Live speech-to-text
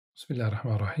Bismillah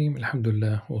ar-Rahman ar-Rahim.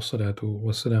 Alhamdulillah wa salatu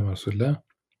wa salam ala Rasulullah.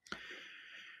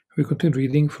 We continue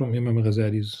reading from Imam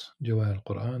Al-Ghazali's Jawahir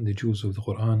al-Qur'an, the Jewels of the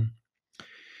Qur'an,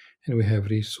 and we have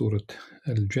reached Surah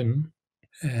Al-Jinn.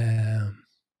 Imam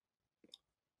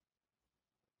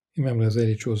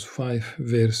Al-Ghazali chose 5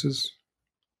 verses,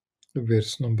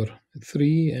 verse number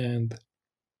 3, and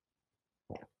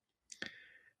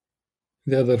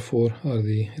the other 4 are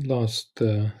the last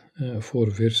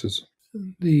 4 verses.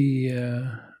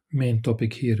 The main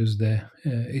topic here is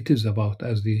it is about,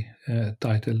 as the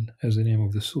title, as the name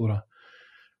of the surah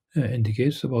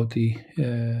indicates, about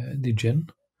the jinn,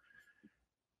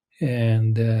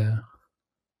 and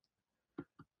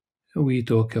we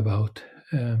talk about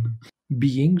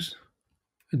beings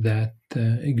that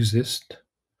exist.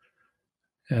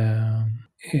 They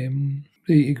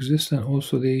exist, and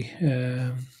also they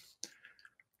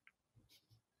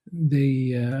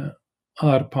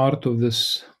are part of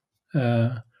this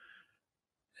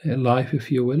life,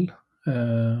 if you will.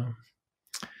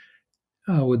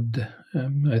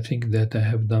 I think that I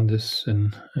have done this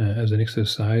as an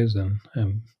exercise, and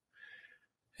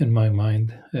in my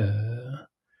mind,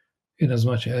 in as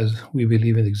much as we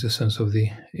believe in the existence of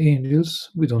the angels,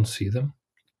 we don't see them.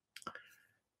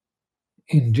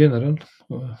 In general,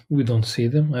 we don't see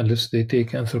them unless they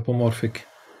take anthropomorphic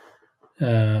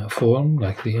form,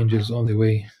 like the angels on their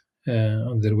way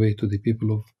to the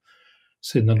people of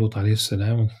Sayyidina Lut alayhi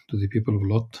salam, to the people of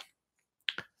Lot.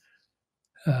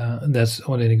 That's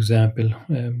only an example.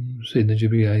 Sayyidina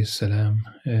Jibreel alayhi salam,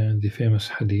 the famous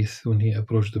hadith when he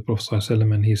approached the Prophet sallallahu alaihi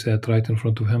wasallam, and he sat right in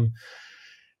front of him,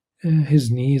 his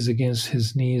knees against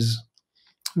his knees,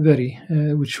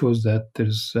 which shows that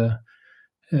there's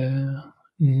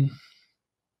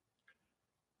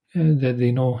that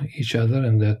they know each other,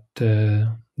 and that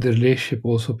the relationship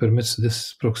also permits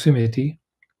this proximity.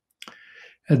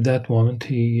 At that moment,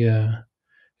 Jibreel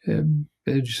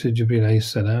alayhi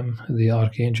salam, the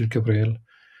Archangel Gabriel,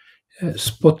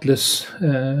 spotless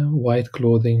white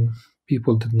clothing.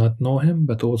 People did not know him,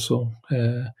 but also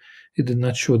it did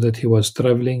not show that he was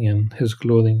traveling, and his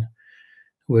clothing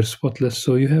were spotless.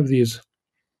 So you have these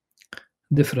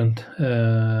different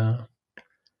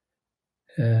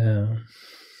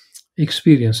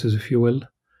experiences, if you will.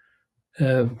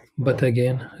 But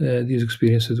again, these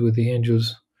experiences with the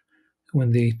angels, when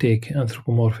they take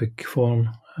anthropomorphic form,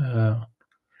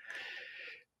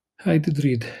 I did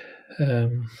read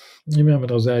Imam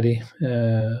Al-Ghazali.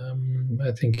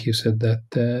 I think he said that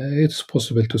it's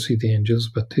possible to see the angels,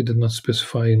 but he did not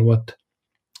specify in what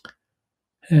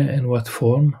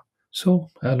form. So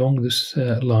along this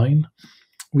line,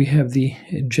 we have the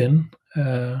jinn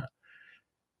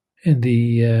in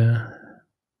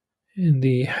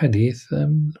the hadith.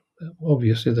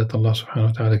 Obviously, that Allah Subhanahu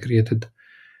wa Taala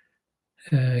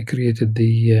created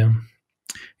the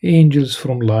angels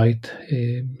from light.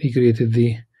 He created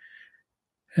the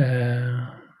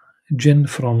jinn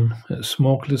from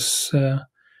smokeless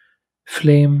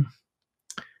flame,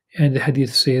 and the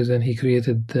hadith says, and he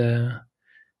created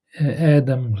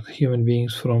Adam, human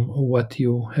beings, from what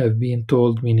you have been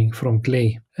told, meaning from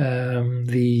clay.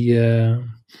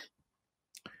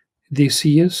 They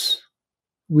see us,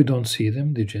 we don't see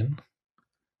them, the jinn,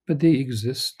 but they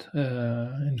exist.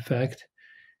 In fact,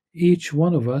 each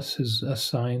one of us is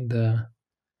assigned a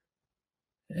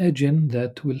jinn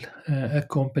that will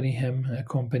accompany him,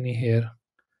 accompany her.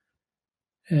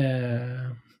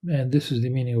 And this is the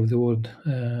meaning of the word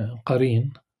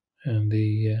qareen in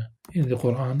the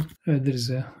Qur'an. There is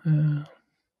a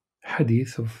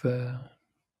hadith of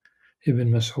Ibn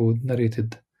Mas'ud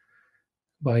narrated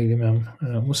by Imam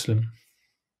Muslim,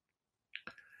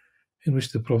 in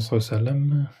which the Prophet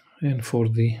ﷺ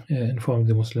informed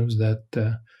the Muslims that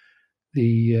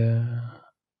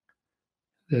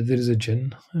that there is a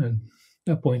jinn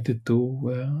appointed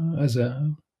to as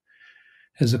a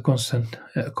constant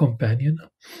companion.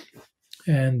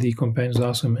 And the companions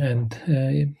asked him,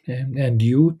 and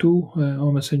you too,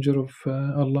 O Messenger of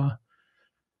Allah?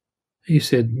 He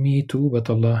said, me too, but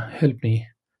Allah help me.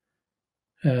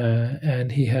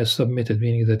 And he has submitted,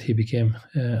 meaning that he became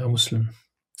a Muslim,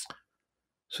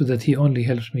 so that he only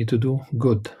helps me to do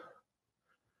good.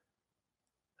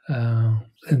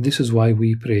 And this is why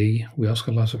we pray. We ask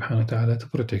Allah subhanahu wa ta'ala to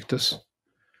protect us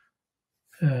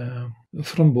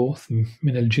from both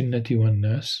min al-jinnati wan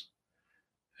nas,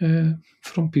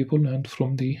 from people and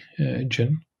from the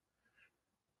jinn.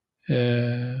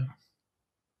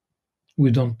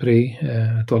 We don't pray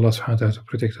to Allah subhanahu wa ta'ala to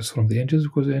protect us from the angels,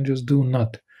 because the angels do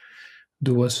not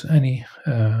do us any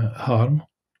harm.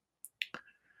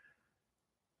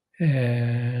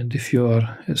 And if you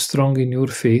are strong in your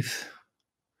faith,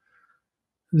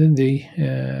 then they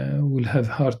will have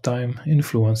hard time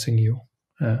influencing you.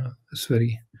 It's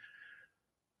very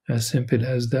as simple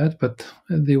as that, but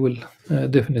they will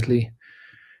definitely.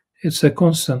 It's a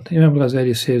constant. Imam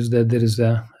Ghazali says that there is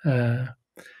a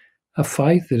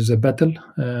fight, there is a battle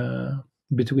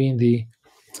between the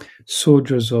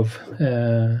soldiers of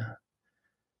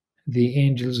the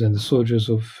angels and the soldiers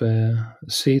of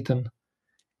Satan,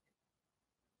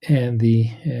 and the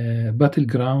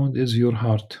battleground is your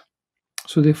heart.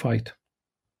 So they fight.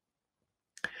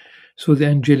 So the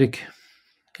angelic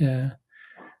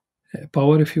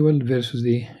power, if you will, versus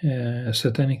the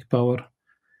satanic power,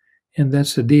 and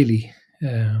that's a daily.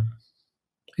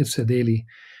 It's a daily,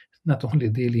 not only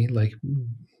daily, like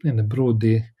in a broad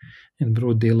day, in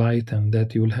broad daylight, and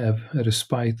that you will have a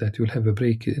respite, that you will have a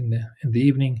break in the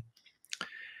evening.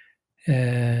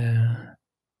 A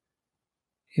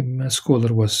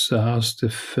scholar was asked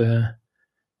if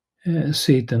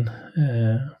Satan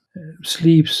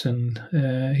sleeps, and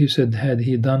he said, had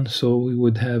he done so, we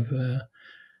would have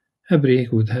a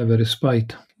break, would have a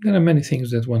respite. There are many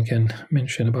things that one can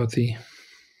mention about the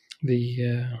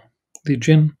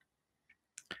jinn.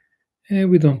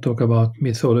 We don't talk about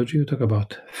mythology, we talk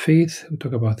about faith, we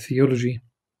talk about theology.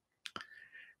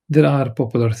 There are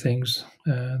popular things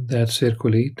that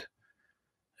circulate.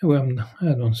 Well,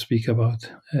 I don't speak about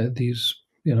these,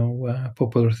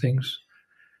 popular things.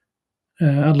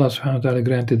 Allah subhanahu wa ta'ala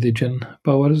granted the jinn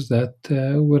powers that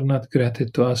were not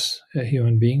granted to us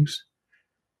human beings.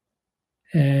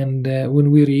 And when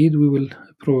we read, we will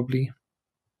probably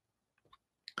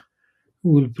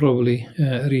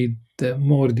read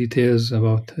more details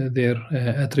about their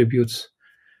attributes.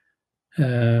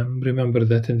 Remember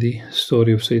that in the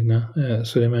story of Sayyidina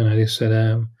Sulaiman alayhi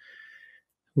salam,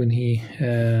 when he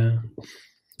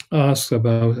asked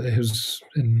about his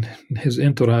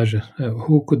entourage,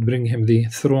 who could bring him the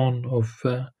throne of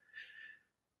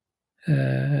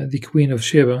the Queen of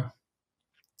Sheba,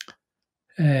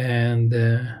 and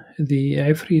the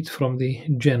Ifrit from the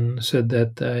jinn said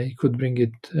that I could bring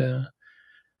it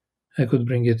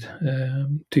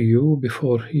to you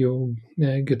before you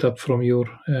get up from your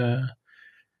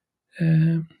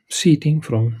seating,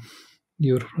 from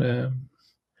your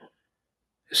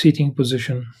seating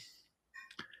position.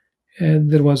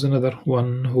 And there was another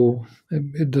one who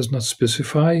it does not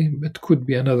specify. It could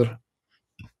be another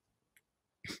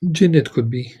jinn, it could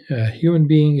be a human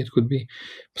being, it could be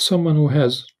someone who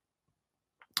has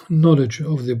knowledge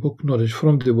of the book, knowledge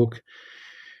from the book,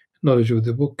 knowledge of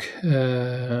the book.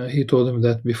 He told him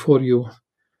that before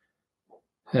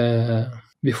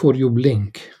you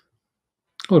blink,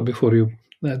 or before you,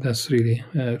 that's really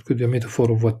it could be a metaphor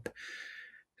of what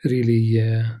really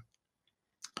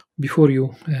before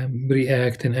you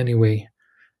react in any way,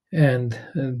 and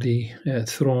the her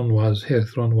throne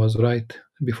was right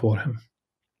before him.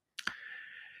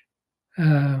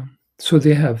 So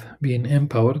they have been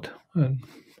empowered.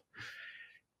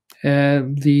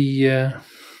 The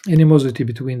animosity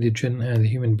between the jinn and the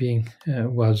human being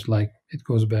was like, it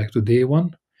goes back to day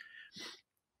one,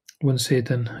 when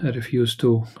Satan refused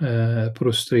to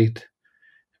prostrate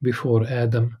before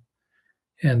Adam,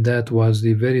 and that was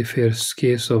the very first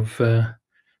case of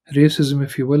racism,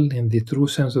 if you will, in the true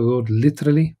sense of the word,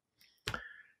 literally.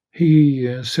 He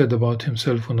said about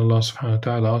himself, when Allah subhanahu wa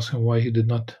ta'ala asked him why he did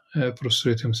not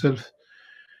prostrate himself,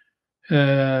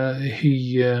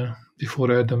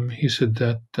 before Adam, he said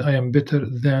that I am better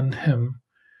than him.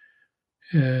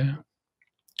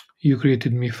 You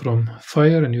created me from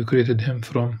fire, and you created him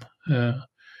from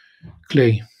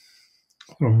clay,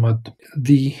 from mud.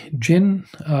 The jinn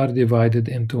are divided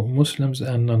into Muslims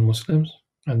and non-Muslims,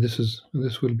 and this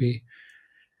will be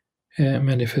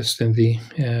manifest in the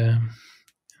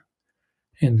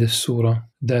in this surah,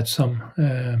 that some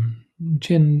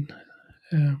jinn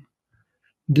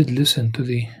did listen to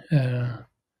the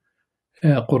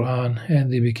Qur'an,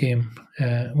 and they became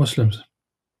Muslims.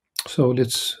 So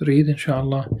let's read,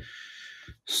 inshallah,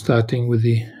 starting with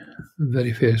the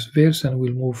very first verse, and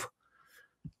we'll move.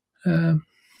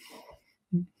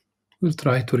 We'll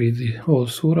try to read the whole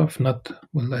surah, if not,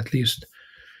 well, at least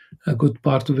a good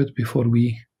part of it before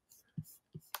we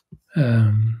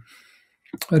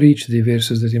reach the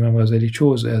verses that Imam Ghazali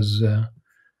chose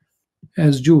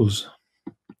as jewels.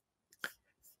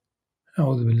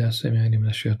 أعوذ بالله السميع العليم من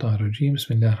الشيطان الرجيم.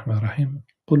 بسم الله الرحمن الرحيم.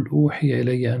 قل أوحي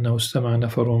إلي أنه استمع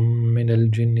نفر من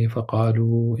الجن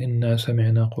فقالوا إنا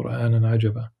سمعنا قرآنا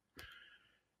عجبا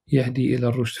يهدي إلى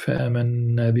الرشد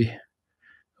فآمنا به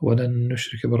ولن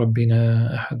نشرك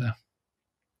بربنا أحدا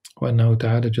وأنه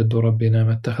تعالى جد ربنا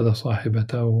ما اتخذ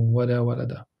صاحبة ولا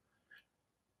ولدا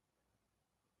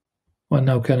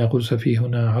وأنه كان يقول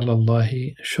سفيهنا على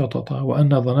الله شططا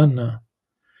وأنا ظننا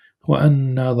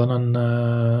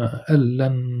أن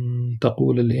لن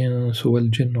تقول الإنس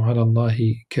والجن على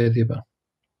الله كاذبا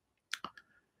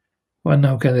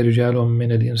وأنه كان رجال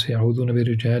من الإنس يعوذون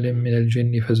برجال من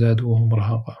الجن فزادوهم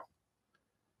رهقا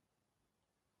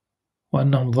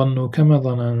وأنهم ظنوا كما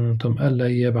ظننتم أن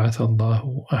لن يبعث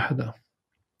الله أحدا.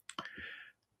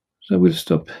 So we'll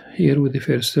stop here with the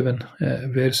first 7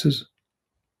 verses.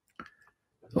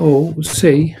 Oh,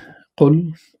 say,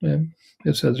 قل,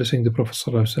 it's addressing the Prophet صلى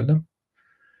الله عليه وسلم.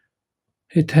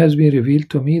 It has been revealed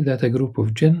to me that a group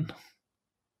of jinn,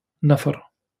 nafar,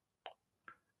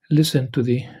 listen to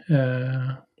the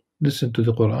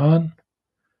Qur'an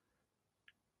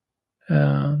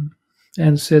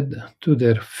and said to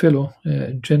their fellow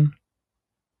jinn,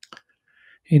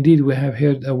 indeed we have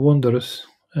heard a wondrous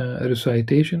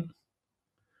recitation.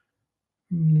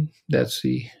 That's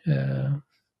the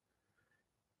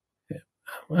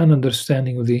an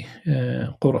understanding of the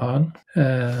Qur'an.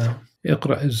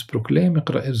 Iqra is proclaim,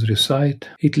 Iqra is recite.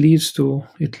 It leads,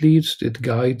 it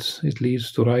guides, it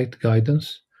leads to right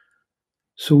guidance.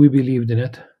 So we believed in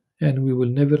it, and we will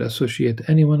never associate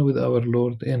anyone with our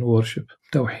Lord in worship.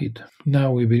 Tawheed.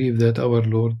 Now we believe that our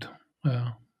Lord,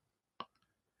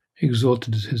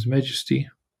 exalted His Majesty,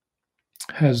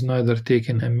 has neither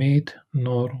taken a mate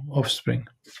nor offspring,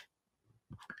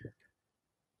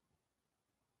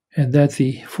 and that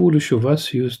the foolish of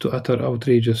us used to utter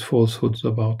outrageous falsehoods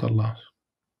about Allah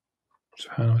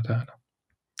subhanahu wa ta'ala.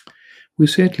 We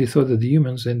certainly thought that the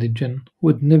humans and the jinn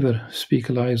would never speak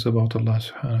lies about Allah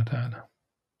subhanahu wa ta'ala.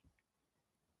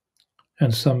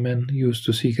 And some men used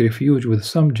to seek refuge with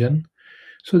some jinn,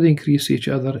 so they increase each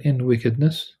other in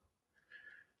wickedness.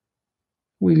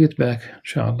 We'll get back,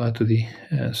 inshallah, to the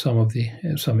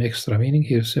some extra meaning.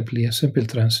 Here's simply a simple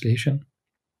translation,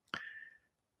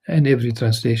 and every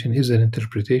translation is an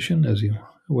interpretation, as you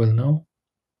well know.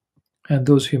 And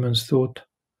those humans thought,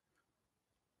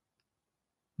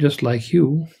 just like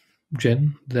you,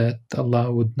 jinn, that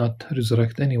Allah would not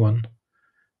resurrect anyone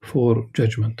for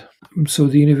judgment. So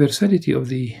the universality of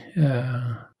the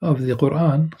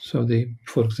Qur'an. So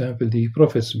for example, the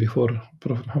prophets before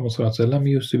Prophet Muhammad ﷺ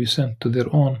used to be sent to their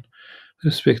own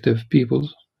respective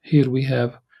peoples. Here we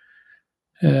have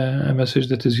a message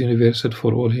that is universal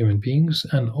for all human beings,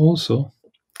 and also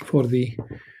for the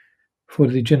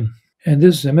jinn. And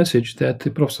this is a message that the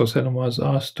Prophet ﷺ was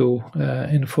asked to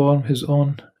inform his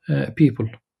own people,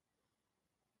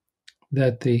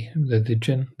 that the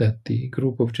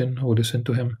group of jinn who listened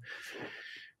to him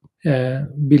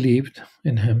believed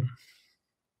in him,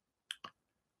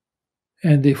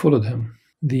 and they followed him.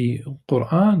 The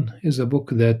Qur'an is a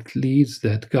book that leads,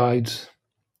 that guides,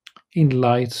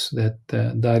 enlightens, that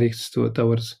directs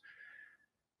towards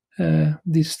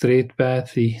the straight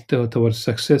path, towards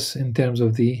success in terms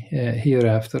of the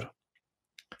hereafter.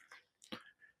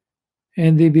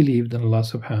 And they believed in Allah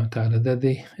subhanahu wa ta'ala, that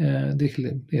they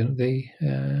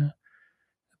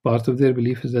part of their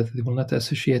belief is that they will not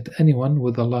associate anyone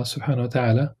with Allah subhanahu wa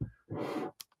ta'ala.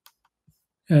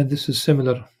 And this is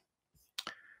similar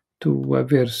to a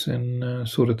verse in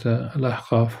Surah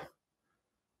Al-Ahqaf,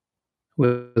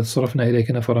 وَإِذْ صَرَفْنَا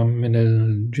إِلَيْكَ نَفَرًا مِنَ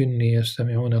الْجِنِّ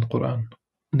يَسْتَمِعُونَ الْقُرْآنَ.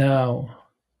 Now,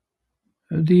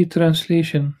 the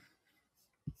translation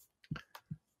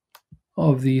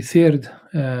of the third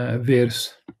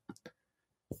verse,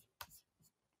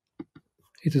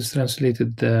 it is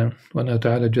translated وَأَنَّهُ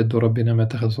تَعَالَى جَدُّ رَبِّنَا مَا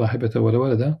اتَّخَذَ صَاحِبَةً وَلَا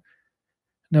وَلَدًا.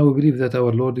 Now we believe that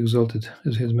our Lord exalted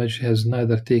His Majesty has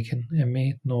neither taken a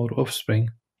mate nor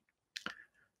offspring.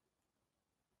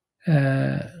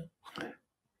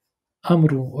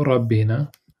 Amru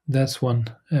Rabbina, that's one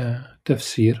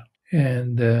tafsir,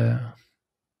 and the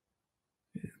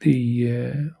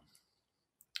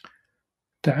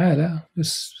Ta'ala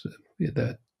is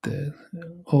that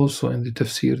also in the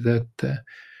tafsir that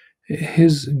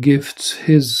His gifts,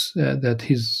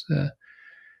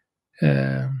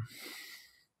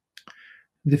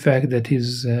 the fact that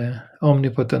He's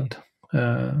omnipotent,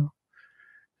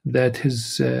 that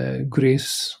His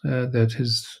grace, that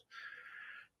His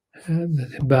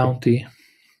bounty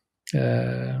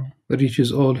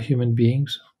reaches all human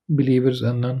beings, believers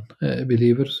and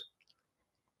non-believers.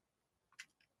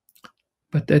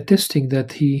 But attesting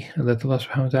that Allah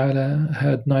subhanahu wa ta'ala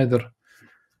had neither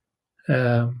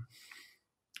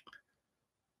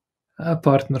a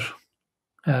partner,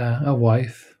 a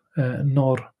wife,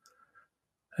 nor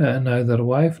neither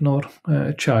wife nor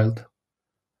a child.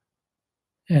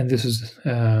 And this is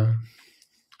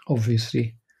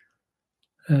obviously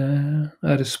a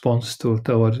response to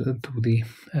the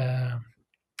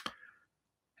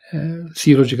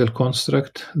theological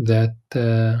construct that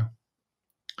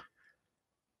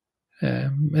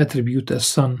attribute a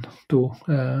son to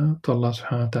Allah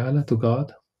subhanahu wa ta'ala, to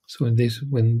God. So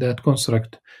when that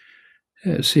construct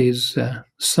says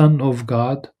son of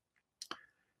God,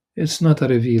 it's not a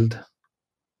revealed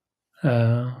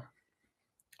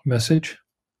message.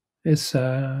 It's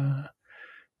a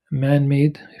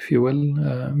man-made, if you will,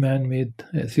 man-made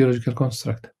theological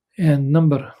construct. And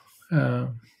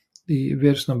the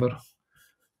verse number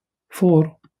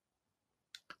 4,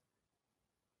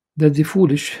 that the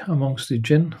foolish amongst the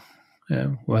jinn,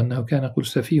 وَأَنَّهُ كَانَ قُلْ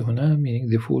سَفِيهُنَا, meaning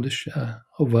the foolish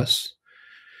of us,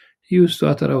 used to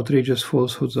utter outrageous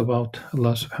falsehoods about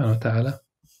Allah subhanahu wa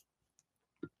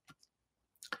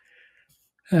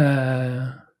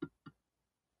ta'ala.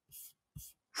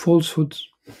 Falsehoods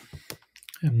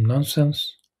and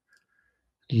nonsense,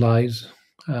 lies.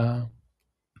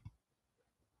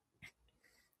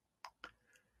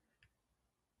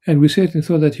 And we certainly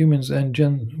thought that humans and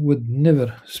jinn would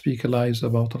never speak lies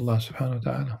about Allah subhanahu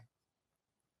wa ta'ala.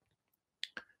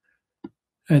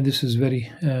 And this is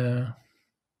very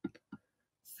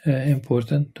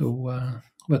important to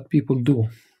what people do.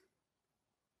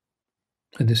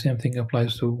 And the same thing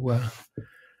applies to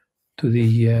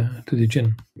the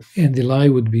jinn. And the lie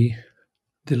would be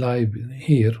the lie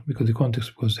here, because the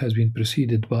context has been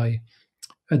preceded by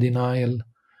a denial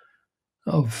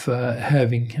of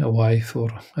having a wife or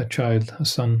a child, a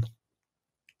son.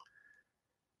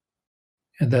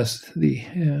 And that's the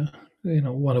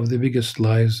one of the biggest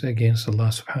lies against Allah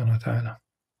subhanahu wa ta'ala.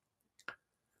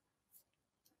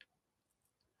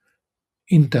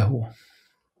 Intahu,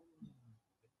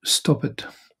 stop it,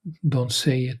 don't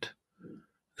say it.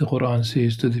 The Qur'an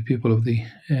says to the people of the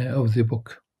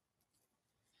book.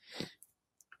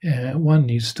 One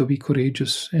needs to be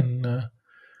courageous in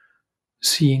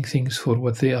seeing things for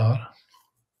what they are.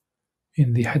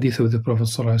 In the hadith of the Prophet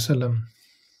ﷺ,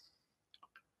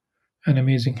 an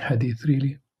amazing hadith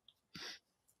really.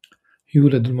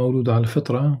 يولد المولود على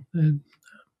الفطرة.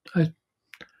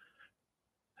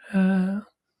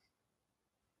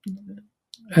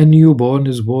 A newborn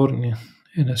is born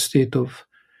in a state of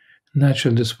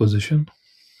natural disposition,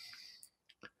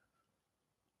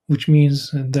 which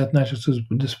means that natural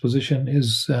disposition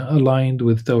is aligned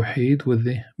with Tawheed, with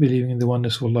the believing in the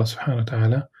oneness of Allah subhanahu wa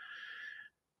ta'ala,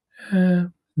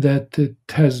 that it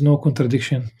has no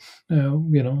contradiction,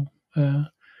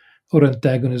 or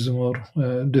antagonism or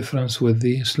difference with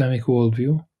the Islamic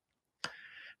worldview.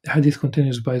 The hadith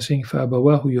continues by saying,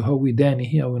 فَأَبَوَاهُ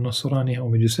يُهَوِّدَانِهِ أَوْ يُنَصِّرَانِهِ أَوْ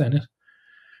مَجُوسَانِهِ.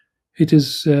 It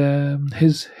is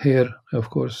his of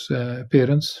course,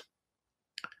 parents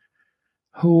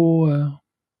who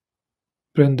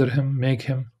render him, make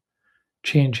him,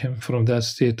 change him from that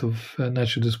state of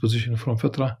natural disposition from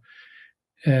fitrah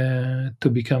to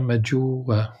become a Jew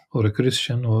or a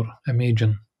Christian or a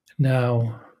Magian.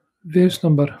 Now, verse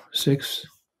number 6,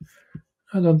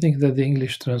 I don't think that the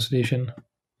English translation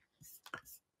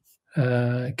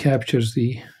captures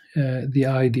the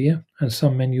idea. And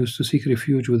some men used to seek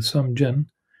refuge with some jinn,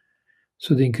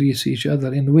 so they increase each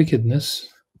other in wickedness.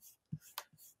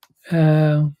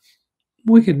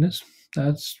 Wickedness,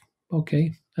 that's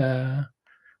okay.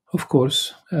 Of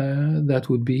course, that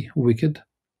would be wicked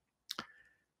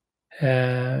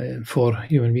for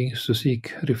human beings to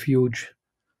seek refuge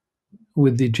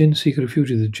with the jinn, seek refuge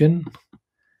with the jinn.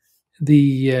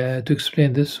 To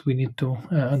explain this, we need to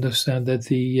understand that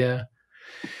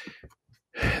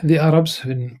the Arabs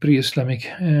in pre-Islamic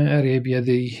Arabia,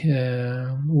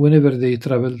 whenever they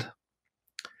traveled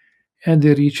and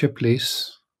they reach a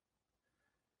place,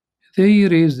 they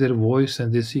raise their voice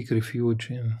and they seek refuge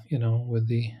with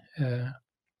the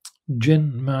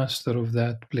jinn master of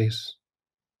that place,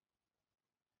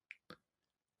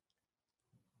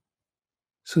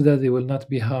 so that they will not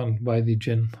be harmed by the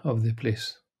jinn of the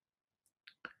place.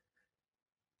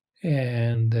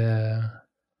 And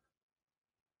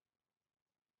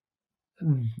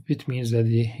it means that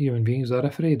the human beings are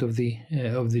afraid of the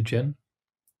jinn,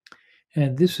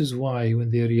 and this is why when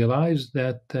they realized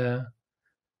that the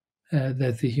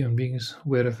human beings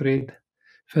were afraid,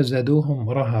 فَزَادُوهُمْ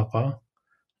رَهَقًا.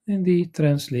 In the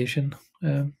translation,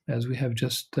 as we have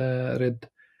just read,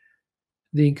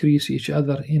 they increase each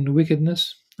other in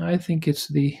wickedness. I think it's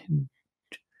the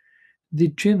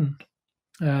jinn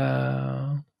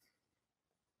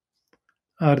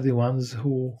are the ones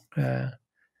who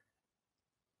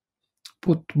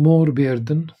put more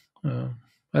burden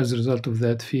as a result of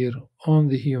that fear on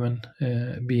the human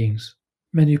beings,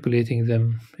 manipulating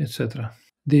them, etc.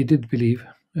 They did believe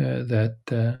that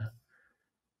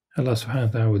Allah subhanahu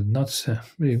wa ta'ala would not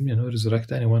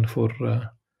resurrect anyone for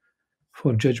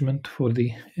for judgment, for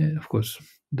the of course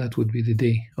that would be the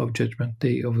day of judgment,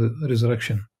 day of the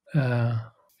resurrection. Uh,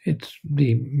 it's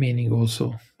the meaning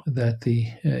also that the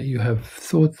you have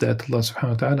thought that Allah subhanahu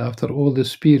wa ta'ala, after all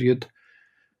this period,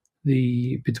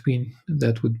 the between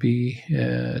that would be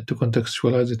to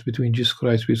contextualize it between Jesus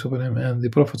Christ, peace upon him, and the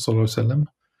Prophet sallallahu alaihi wasallam,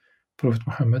 Prophet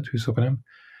Muhammad, peace upon him.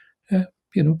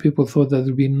 People thought that there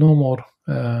would be no more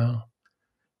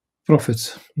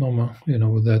prophets, no more,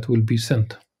 that will be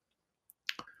sent.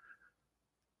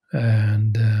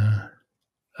 And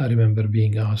I remember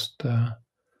being asked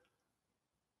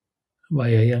by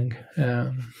a young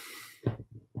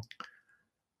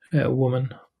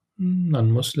woman,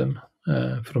 non-Muslim,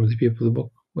 from the people of the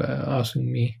book,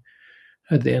 asking me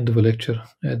at the end of a lecture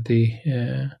at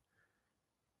the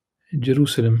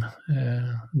Jerusalem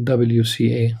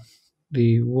WCA,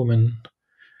 the woman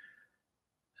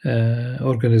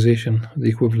organization, the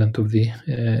equivalent of the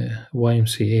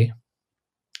YMCA.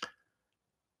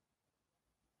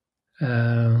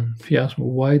 She asked me,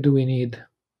 why do we need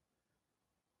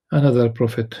another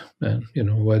prophet? And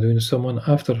why do we need someone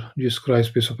after Jesus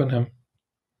Christ, peace upon him?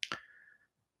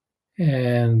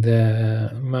 And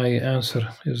my answer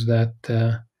is that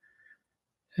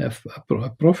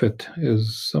a prophet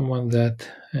is someone that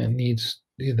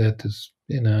that is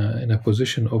in a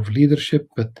position of leadership,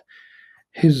 but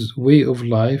his way of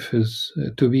life is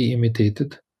to be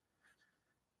imitated.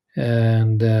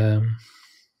 And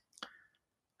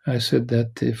I said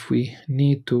that if we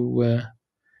need to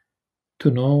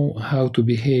know how to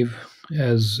behave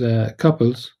as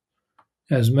couples,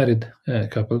 as married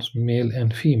couples, male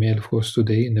and female, of course,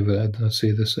 today, never, I didn't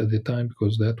say this at the time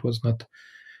because that was not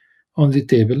on the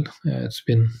table. It's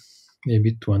been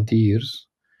maybe 20 years.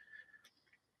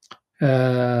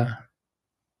 The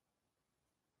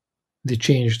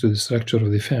change to the structure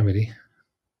of the family.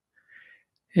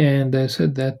 And I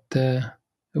said that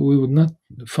we would not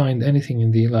find anything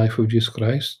in the life of Jesus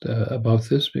Christ about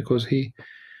this, because he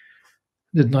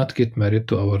did not get married,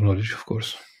 to our knowledge, of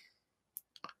course.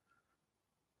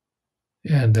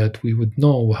 And that we would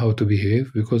know how to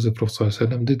behave because the Prophet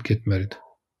ﷺ did get married.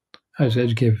 As I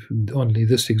gave only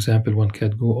this example, one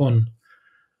can go on.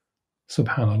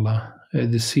 Subhanallah,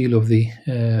 the seal of the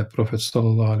Prophet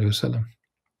ﷺ.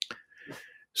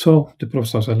 So the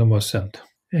Prophet ﷺ was sent.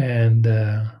 And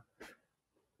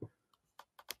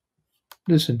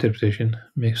this interpretation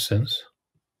makes sense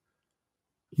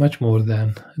much more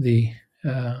than the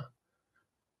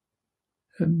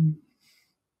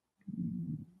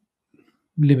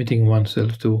limiting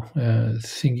oneself to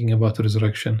thinking about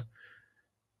resurrection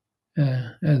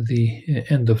at the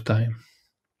end of time.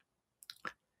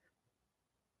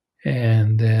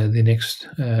 And the next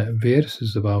verse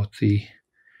is about the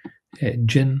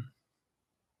jinn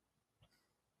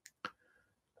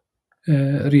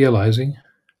realizing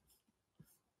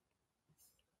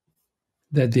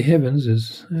that the heavens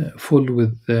is full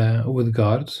with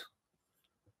guards,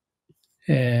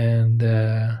 and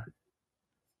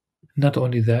not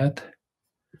only that,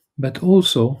 but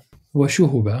also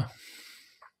washuhuba,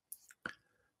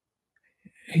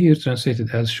 here translated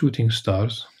as shooting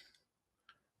stars.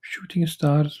 Shooting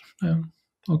stars,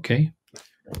 okay.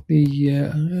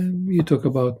 You talk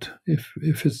about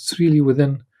if it's really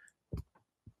within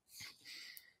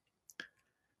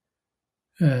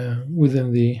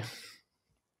the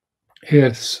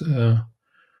Earth's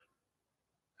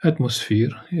atmosphere,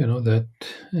 that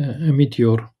a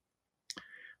meteor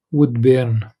would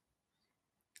burn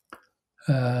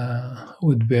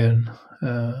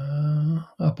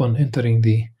upon entering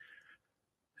the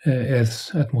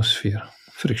Earth's atmosphere,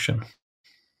 friction.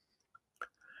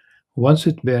 Once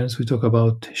it burns, we talk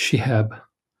about shihab,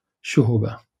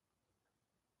 shuhuba.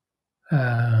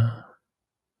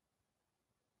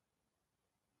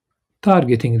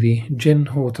 Targeting the jinn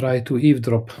who try to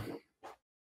eavesdrop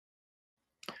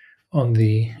on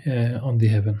the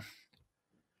heaven.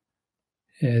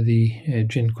 The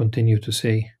jinn continue to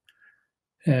say,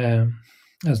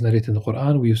 as narrated in the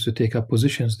Qur'an, we used to take up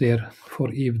positions there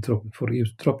for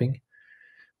eavesdropping,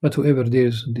 but whoever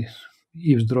dares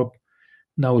eavesdrop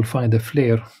now will find a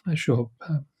flare, a shahab,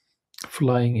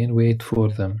 flying in wait for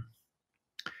them.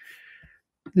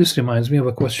 This reminds me of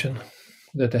a question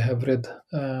that I have read.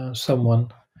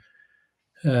 Someone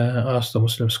asked a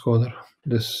Muslim scholar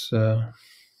this.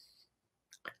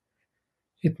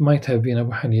 It might have been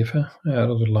Abu Hanifa,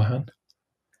 radiallahu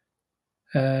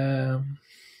anhu.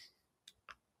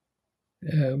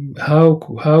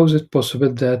 How is it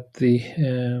possible that the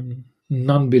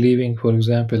non-believing, for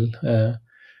example,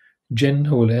 jinn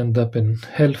who will end up in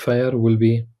hellfire will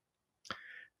be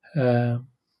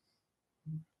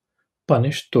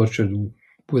punished, tortured,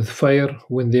 with fire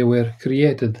when they were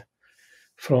created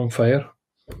from fire?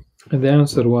 And the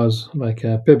answer was like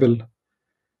a pebble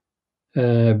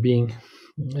being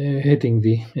hitting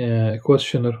the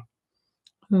questioner,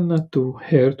 not to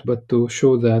hurt, but to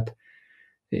show that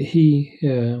he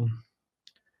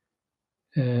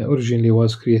originally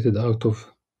was created out of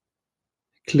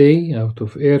clay, out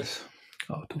of earth,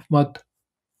 out of mud,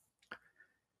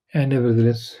 and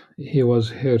nevertheless he was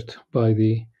hurt by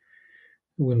the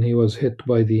when he was hit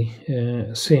by the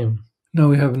same. Now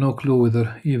we have no clue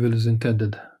whether evil is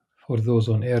intended for those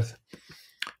on earth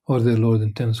or their Lord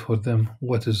intends for them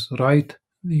what is right.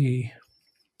 In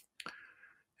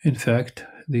fact,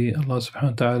 Allah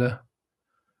subhanahu wa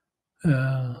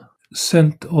ta'ala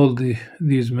sent all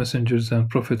these messengers and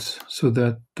prophets so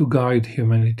that to guide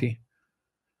humanity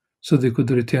so they could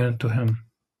return to him.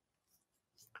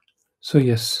 So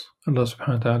yes, Allah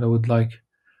subhanahu wa ta'ala would like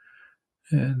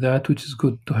that which is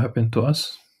good to happen to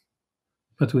us,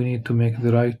 but we need to make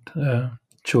the right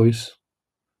choice.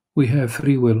 We have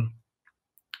free will.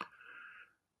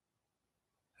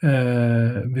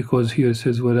 Because here it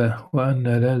says وَأَنَّا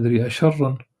لَا نَدْرِي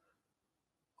أَشَرٌ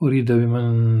أُرِيدَ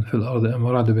بِمَنْ فِي الْأَرْضِ أَمْ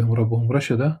أَرَادَ بِهِمْ رَبُّهُمْ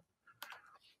رَشَدًا.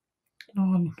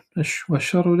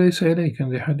 وَالشَّرُّ لَيْسَ إِلَيْكَ in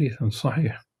the hadith and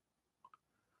Sahih.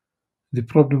 The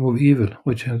problem of evil,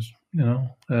 which has,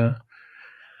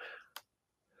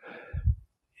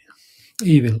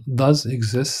 evil does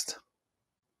exist,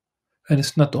 and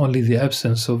it's not only the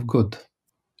absence of good.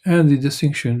 And the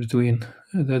distinction between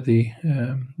that the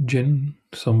jinn,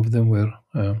 some of them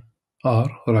are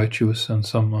righteous and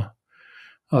some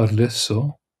are less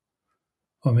so.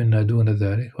 وَمِنَّا دُونَ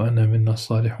ذَلِكَ وَأَنَّا مِنَّا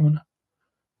الصَّالِحُونَ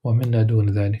وَمِنَّا دُونَ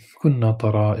ذَلِكَ كُنَّا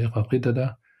طَرَائِقَ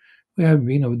قِدَدًا. We have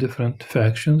been of different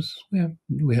factions.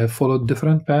 We have followed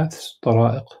different paths.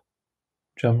 طرائق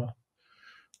جمع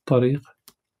طريق.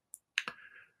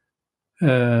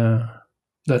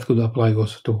 That could apply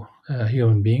also to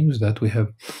human beings, that we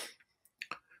have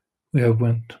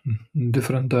went in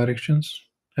different directions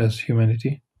as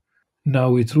humanity. Now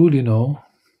we truly know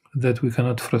that we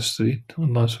cannot frustrate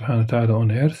Allah subhanahu wa ta'ala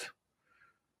on earth,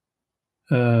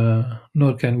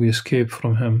 nor can we escape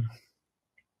from him.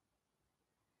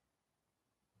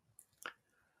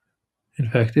 In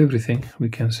fact, everything, we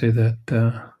can say that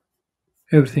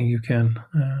everything you can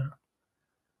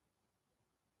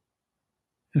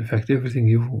in fact, everything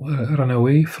you run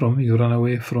away from, you run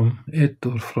away from it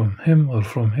or from him or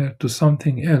from her to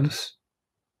something else,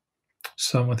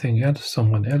 someone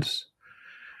else.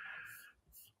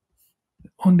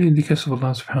 Only in the case of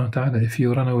Allah subhanahu wa ta'ala, if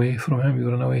you run away from him, you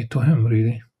run away to him,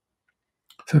 really.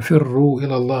 فَفِرُّوا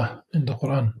إِلَى اللَّهِ in the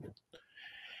Qur'an.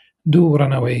 Do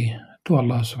run away to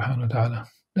Allah subhanahu wa ta'ala.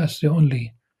 That's the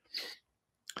only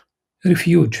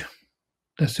refuge.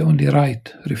 That's the only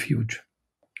right refuge.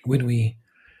 When we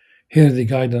hear the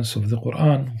guidance of the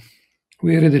Qur'an,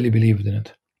 we readily believed in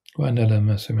it. وَأَنَّا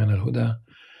لَمَّا سَمِعْنَا الْهُدَى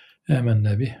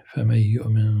آمَنَّا بِهِ فَمَن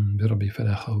يُؤْمِن بِرَبِّهِ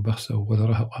فَلَا خَوْفٌ بَخْسًا وَلَا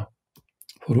رَهَقًا.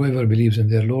 For whoever believes in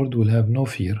their Lord will have no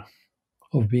fear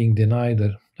of being denied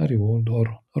a reward or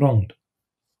wronged.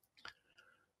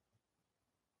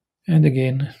 And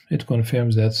again, it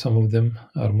confirms that some of them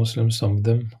are Muslims, some of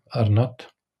them are not.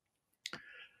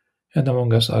 And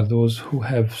among us are those who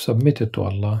have submitted to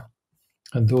Allah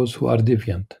and those who are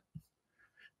deviant.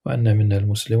 وَأَنَّا مِنَّا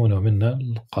الْمُسْلِمُونَ وَمِنَّا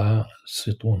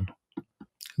الْقَاسِطُونَ.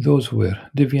 Those who were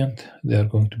deviant, they are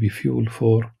going to be fuel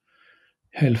for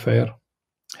hellfire.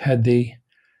 Had they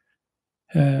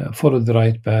followed the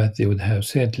right path, they would have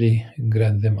certainly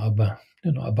granted them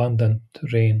abundant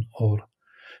rain or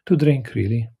to drink,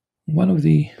 really. One of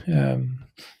the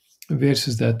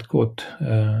verses that caught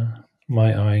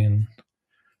my eye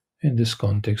in this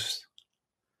context,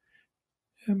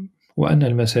 وَأَنَّ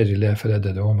الْمَسَاجِدَ لِلَّهِ فَلَا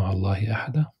تَدْعُوا مَعَ اللَّهِ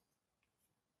أَحَدًا.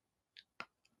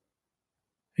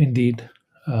 Indeed,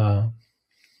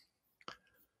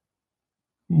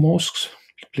 mosques,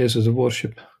 places of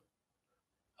worship,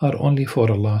 are only for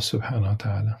Allah subhanahu wa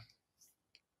ta'ala.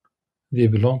 They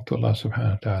belong to Allah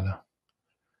subhanahu wa ta'ala.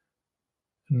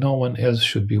 No one else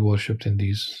should be worshipped in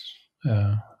these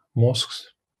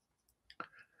mosques.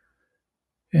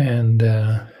 And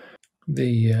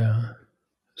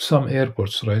some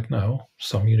airports right now,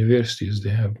 some universities,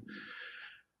 they have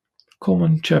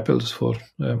common chapels for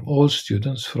all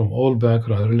students from all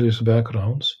religious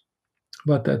backgrounds.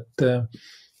 But at the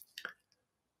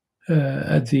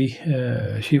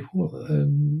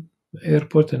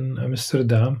airport in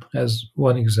Amsterdam, as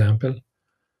one example,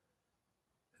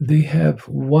 they have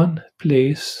one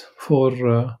place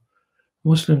for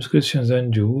Muslims, Christians,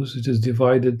 and Jews. It is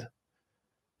divided.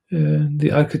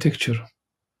 The architecture,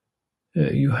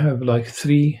 you have like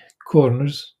three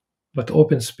corners but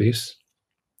open space.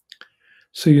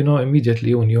 So you know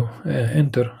immediately when you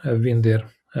enter. I've been there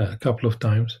a couple of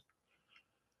times.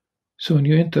 So when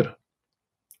you enter,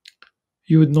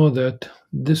 you would know that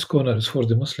this corner is for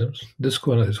the Muslims, this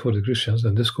corner is for the Christians,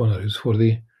 and this corner is for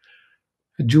the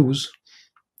Jews.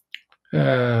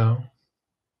 Uh,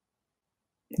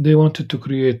 they wanted to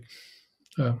create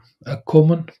a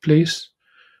common place,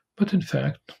 but in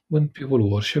fact, when people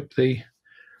worship, they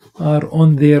are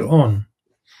on their own.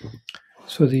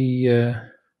 So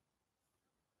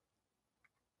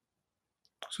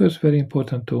so it's very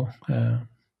important to.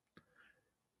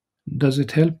 Does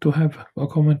it help to have a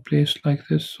common place like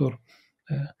this, or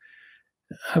uh,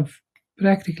 have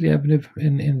practically I've lived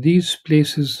in these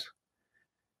places?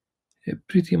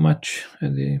 Pretty much,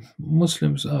 the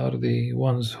Muslims are the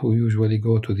ones who usually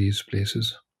go to these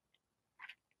places.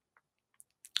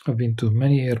 I've been to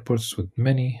many airports with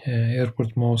many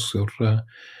airport mosques or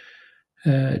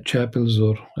chapels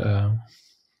or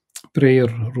prayer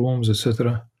rooms,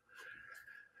 etc.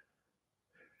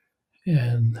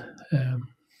 And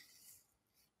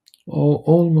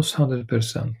almost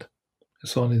 100%,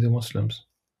 it's only the Muslims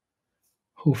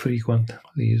who frequent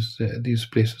these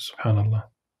places. Subhanallah.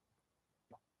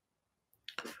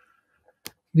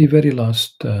 The very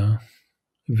last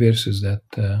verses that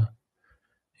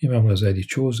Imam Ghazali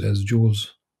chose as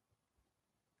jewels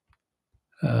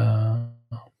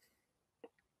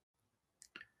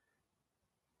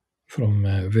from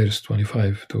verse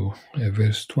 25 to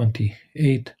verse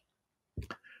 28.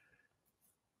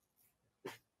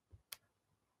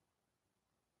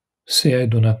 Say, I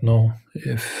do not know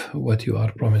if what you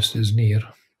are promised is near,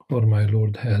 or my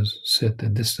Lord has set a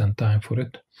distant time for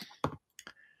it.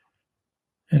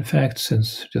 In fact,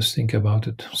 just think about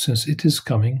it, since it is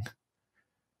coming,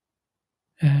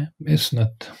 it's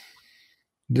not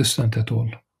distant at all.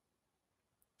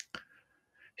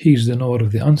 He is the knower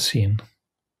of the unseen.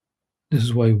 This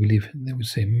is why we believe, they would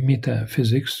say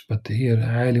metaphysics, but here,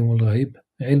 alimul ghaib,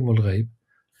 ilmul ghaib.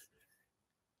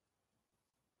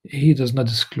 He does not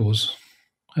disclose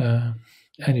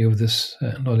any of this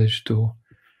knowledge to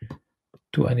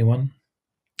anyone,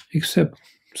 except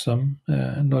some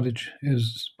knowledge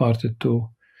is parted to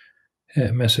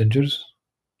messengers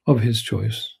of his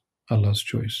choice, Allah's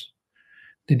choice.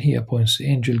 Then he appoints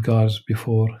angel guards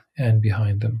before and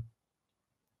behind them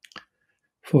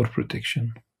for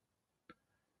protection,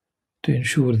 to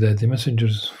ensure that the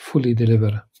messengers fully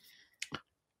deliver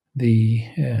the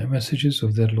messages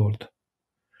of their Lord,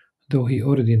 though he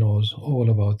already knows all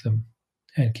about them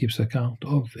and keeps account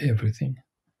of everything.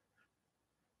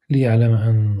 ليعلم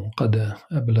أن قد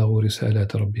أبلغوا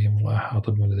رسالات ربهم وأحاط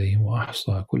بما لديهم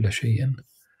وأحصى كل شيء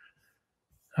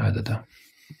عددا.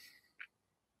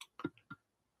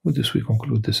 With this we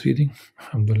conclude this reading.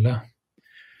 Alhamdulillah.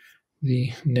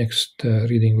 The next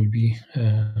reading will be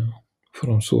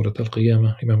from Surah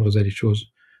Al-Qiyamah. Imam Ghazali chose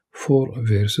 4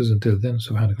 verses. Until then,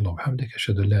 Subhanakallah wa bihamdik,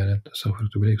 ashhadu an la ilaha illa anta, astaghfiruka wa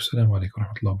atubu ilayk. Assalamu alaikum wa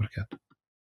rahmatullahi wa barakatuh.